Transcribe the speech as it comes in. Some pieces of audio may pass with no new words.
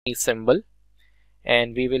symbol,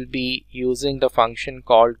 and we will be using the function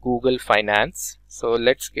called Google Finance. So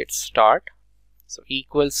let's get start. So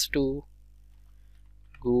equals to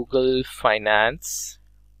Google Finance.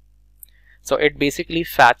 So it basically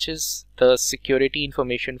fetches the security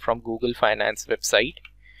information from Google Finance website,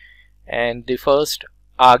 and the first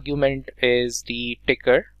argument is the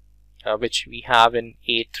ticker, which we have in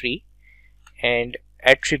A3, and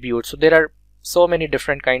attributes. So there are so many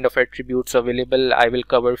different kind of attributes available. I will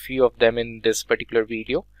cover few of them in this particular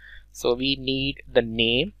video. So we need the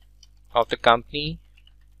name of the company,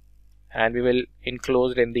 and we will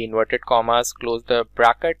enclose it in the inverted commas, close the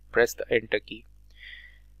bracket, press the enter key,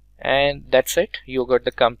 and that's it. You got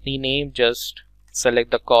the company name. Just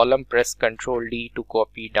select the column, press Ctrl D to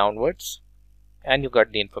copy downwards, and you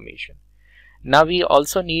got the information. Now we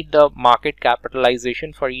also need the market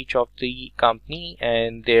capitalization for each of the company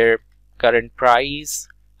and their current price,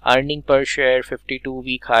 earning per share,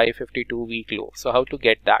 52-week high, 52-week low. So how to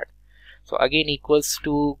get that? So again, equals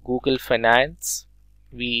to Google Finance.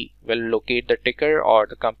 We will locate the ticker or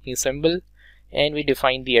the company symbol, and we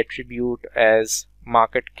define the attribute as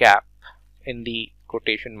market cap in the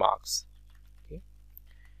quotation marks. Okay.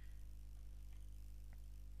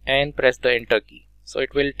 And press the enter key. So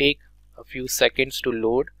it will take a few seconds to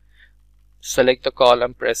load. Select the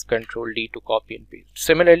column, press Ctrl D to copy and paste.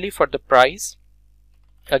 Similarly for the price,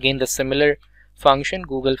 again the similar function,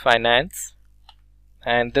 Google Finance,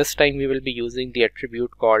 and this time we will be using the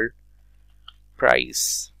attribute called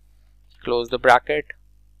price. Close the bracket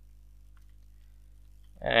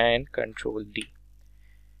and Ctrl D.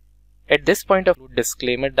 At this point of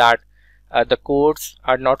disclaimer that the codes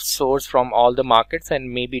are not sourced from all the markets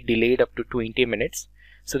and may be delayed up to 20 minutes.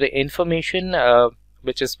 So the information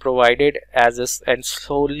which is provided as is and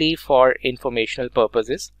solely for informational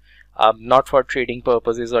purposes, not for trading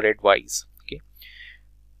purposes or advice. Okay.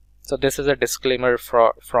 So this is a disclaimer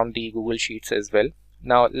from the Google Sheets as well.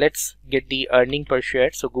 Now let's get the earning per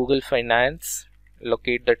share. So Google Finance,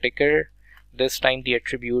 locate the ticker. This time the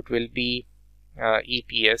attribute will be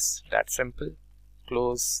EPS. That's simple.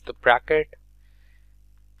 Close the bracket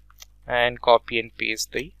and copy and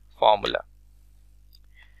paste the formula.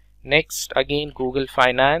 Next, again Google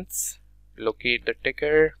Finance, locate the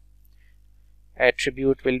ticker.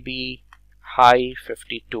 Attribute will be high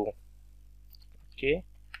 52. Okay,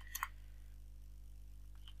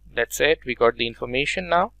 that's it. We got the information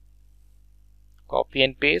now. Copy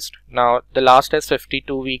and paste. Now the last is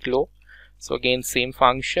 52-week low. So again same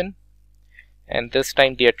function, and this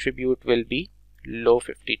time the attribute will be low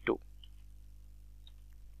 52.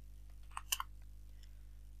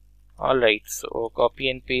 Alright, so copy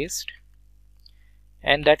and paste,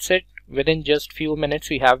 and that's it. Within just few minutes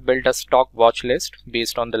we have built a stock watch list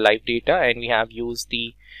based on the live data, and we have used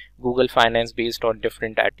the Google Finance based on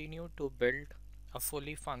different continue to build a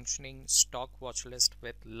fully functioning stock watch list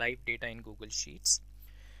with live data in Google Sheets.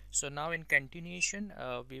 So now in continuation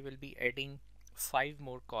we will be adding 5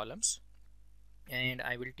 more columns, and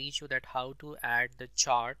I will teach you that how to add the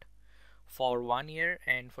chart for 1 year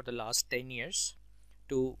and for the last 10 years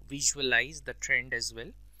to visualize the trend as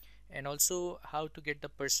well, and also how to get the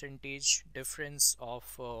percentage difference of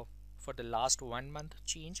for the last 1 month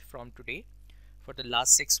change from today, for the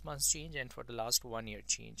last 6 months change, and for the last 1 year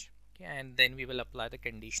change. Okay, and then we will apply the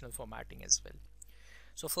conditional formatting as well.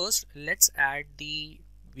 So first let's add the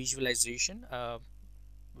visualization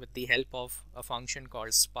with the help of a function called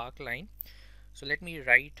sparkline. So let me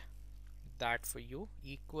write that for you.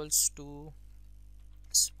 Equals to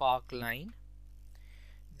sparkline.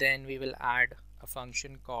 Then we will add a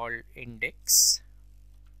function called index,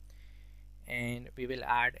 and we will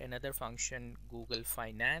add another function Google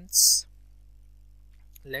Finance.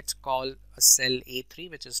 Let's call a cell A3,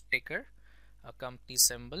 which is ticker, a company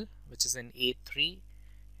symbol which is in A3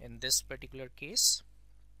 in this particular case.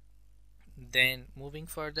 Then moving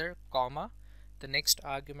further, comma, the next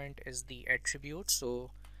argument is the attribute. So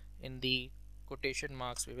in the quotation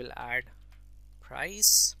marks we will add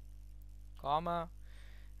price, comma,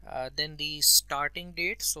 then the starting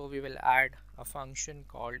date. So we will add a function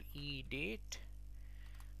called eDate,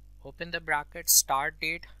 open the bracket, start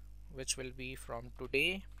date, which will be from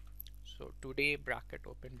today. So today, bracket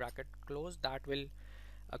open, bracket close. That will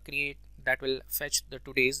fetch the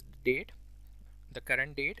today's date, the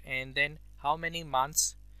current date, and then how many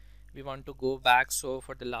months we want to go back. So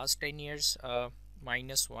for the last 10 years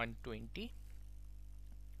minus 120.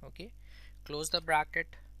 Okay, close the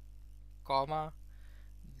bracket, comma,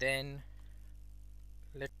 then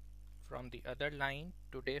let from the other line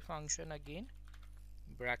today function again,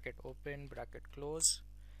 bracket open, bracket close,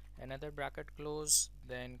 another bracket close,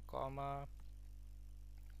 then comma,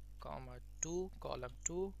 comma 2, column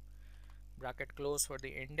 2, bracket close for the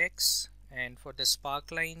index. And for the spark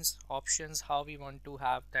lines options, how we want to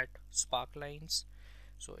have that spark lines.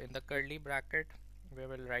 So in the curly bracket we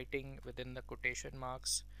will writing within the quotation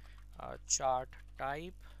marks chart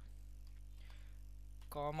type,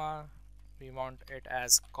 comma, we want it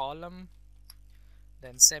as column,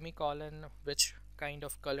 then semicolon, which kind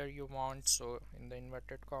of color you want. So in the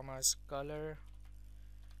inverted commas color,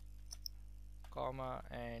 comma,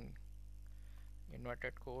 and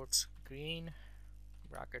inverted quotes green,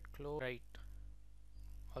 bracket close. Right,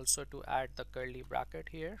 also to add the curly bracket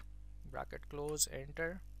here, bracket close,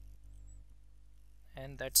 enter,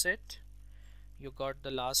 and that's it. You got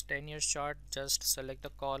the last 10 years chart. Just select the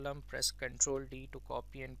column, press Ctrl D to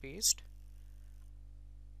copy and paste,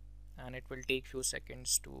 and it will take few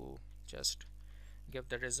seconds to just give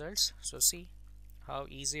the results. So see how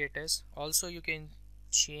easy it is. Also you can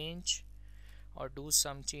change or do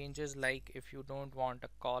some changes, like if you don't want a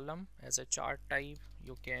column as a chart type,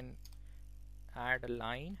 you can add a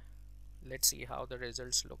line. Let's see how the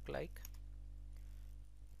results look like.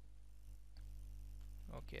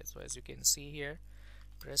 Okay, so as you can see here,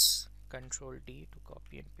 press Ctrl D to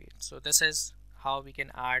copy and paste. So this is how we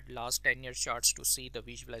can add last 10 year charts to see the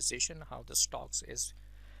visualization, how the stocks is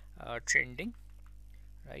trending,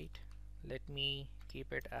 right? Let me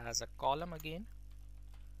keep it as a column again,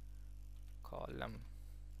 column.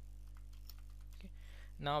 Okay.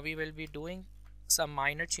 Now we will be doing some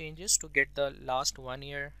minor changes to get the last 1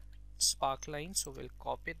 year spark line. So we'll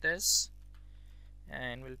copy this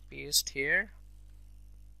and we'll paste here,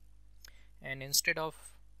 and instead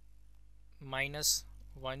of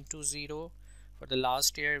 -120 for the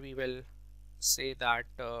last year, we will say that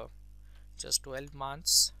just 12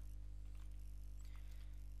 months,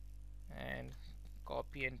 and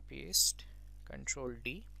copy and paste, Control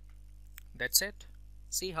D. That's it.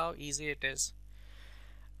 See how easy it is.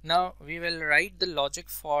 Now we will write the logic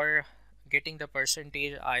for getting the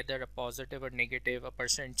percentage, either a positive or negative, a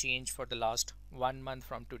percent change for the last 1 month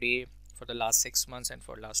from today, for the last 6 months, and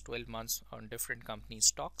for last 12 months on different company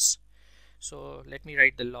stocks. So let me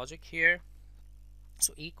write the logic here.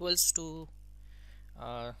 So equals to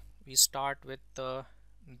we start with the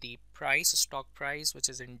price, stock price, which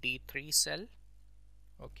is in D3 cell.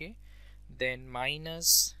 Okay, then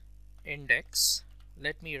minus index.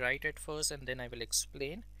 Let me write it first and then I will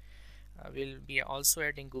explain. We'll be also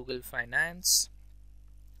adding Google Finance,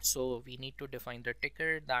 so we need to define the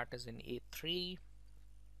ticker, that is in A3.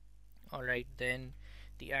 Alright, then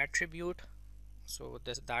the attribute, so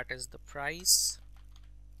that is the price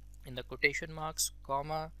in the quotation marks,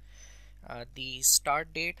 comma, the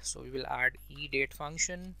start date, so we will add eDate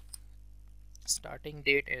function. Starting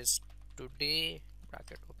date is today,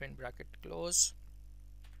 bracket open, bracket close.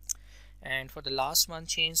 And for the last month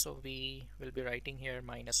change, so we will be writing here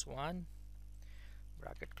 -1,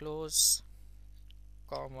 bracket close,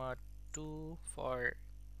 comma 2 for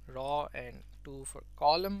raw and 2 for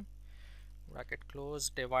column, bracket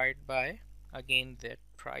close, divide by again that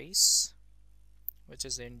price, which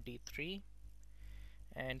is in D3,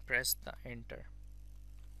 and press the enter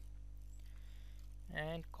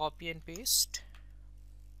and copy and paste.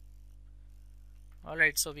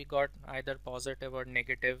 Alright, so we got either positive or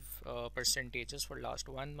negative percentages for last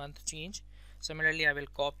 1 month change. Similarly, I will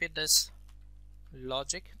copy this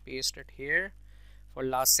logic, paste it here for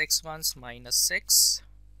last 6 months, -6,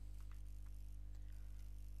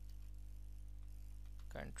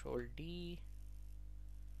 Control D.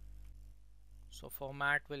 So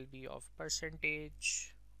format will be of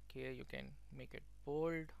percentage. Okay, you can make it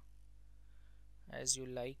bold as you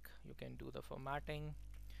like, you can do the formatting.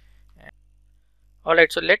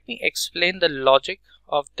 Alright, so let me explain the logic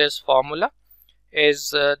of this formula.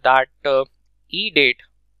 Is that eDate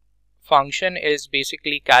function is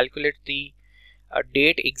basically calculate the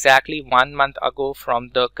date exactly 1 month ago from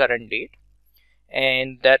the current date,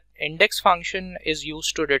 and that index function is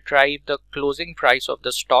used to retrieve the closing price of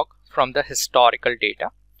the stock from the historical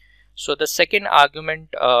data. So the second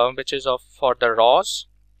argument, which is for the raws,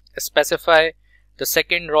 specify the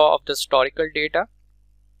second raw of the historical data,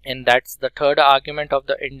 and that's the third argument of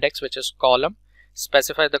the index, which is column,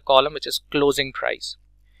 specify the column which is closing price,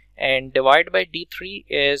 and divide by D3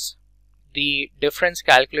 is the difference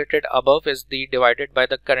calculated above is the divided by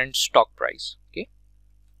the current stock price. Okay,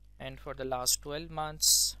 and for the last 12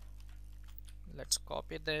 months, let's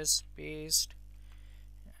copy this, paste,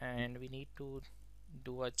 and we need to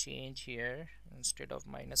do a change here. Instead of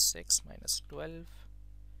 -6, -12,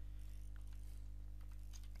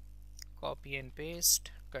 copy and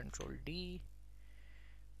paste, Control D,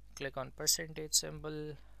 click on percentage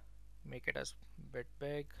symbol, make it a bit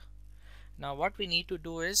big, Now what we need to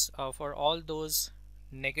do is for all those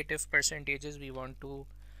negative percentages, we want to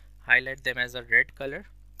highlight them as a red color.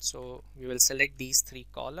 So we will select these three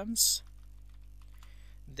columns,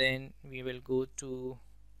 then we will go to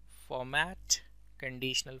format,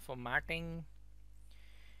 conditional formatting,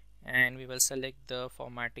 and we will select the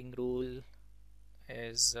formatting rule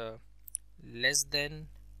as less than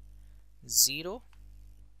 0.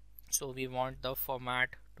 So we want the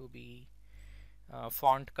format to be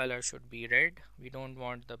font color should be red, we don't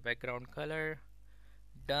want the background color.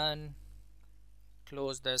 Done.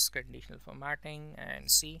 Close this conditional formatting and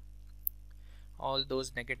see all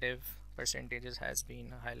those negative percentages has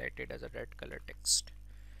been highlighted as a red color text.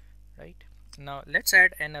 Right, now let's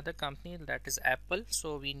add another company, that is Apple.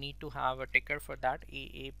 So we need to have a ticker for that,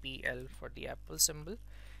 AAPL for the Apple symbol,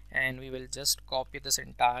 and we will just copy this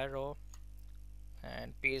entire row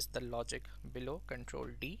and paste the logic below, Control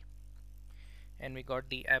D, and we got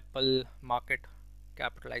the Apple market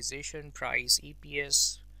capitalization, price,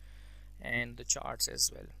 EPS, and the charts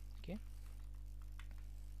as well. Okay,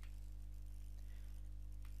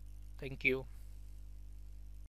 thank you.